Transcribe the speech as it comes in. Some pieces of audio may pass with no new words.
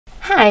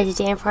Hi,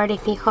 today I'm for the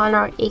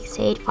Honor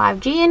X8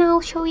 5G and I'll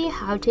show you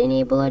how to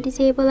enable or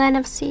disable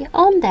NFC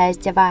on this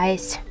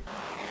device.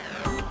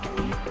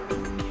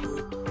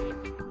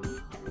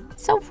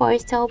 So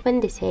first open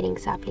the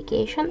settings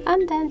application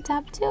and then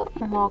tap to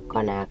more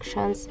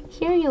connections.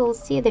 Here you will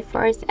see the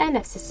first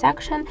NFC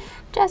section.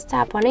 Just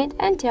tap on it,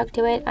 and to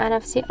activate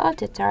NFC or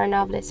to turn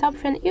off this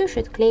option you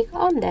should click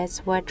on this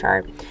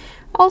switcher.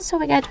 Also,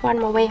 we get one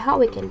more way how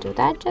we can do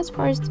that. Just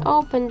first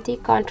open the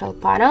control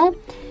panel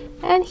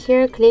and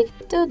here click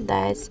to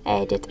this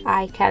edit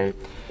icon.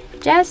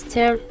 Just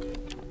add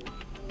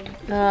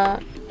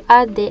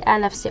the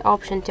NFC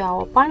option to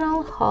our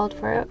panel, hold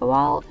for a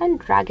while and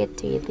drag it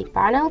to the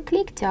panel,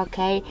 click to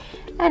OK,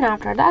 and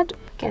after that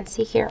we can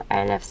see here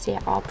NFC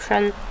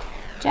option.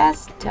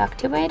 Just to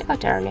activate or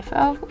turn it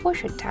off, we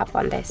should tap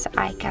on this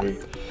icon.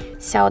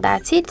 So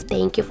that's it,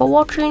 thank you for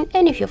watching,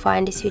 and if you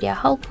find this video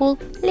helpful,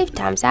 leave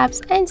thumbs up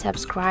and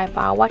subscribe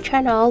our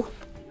channel.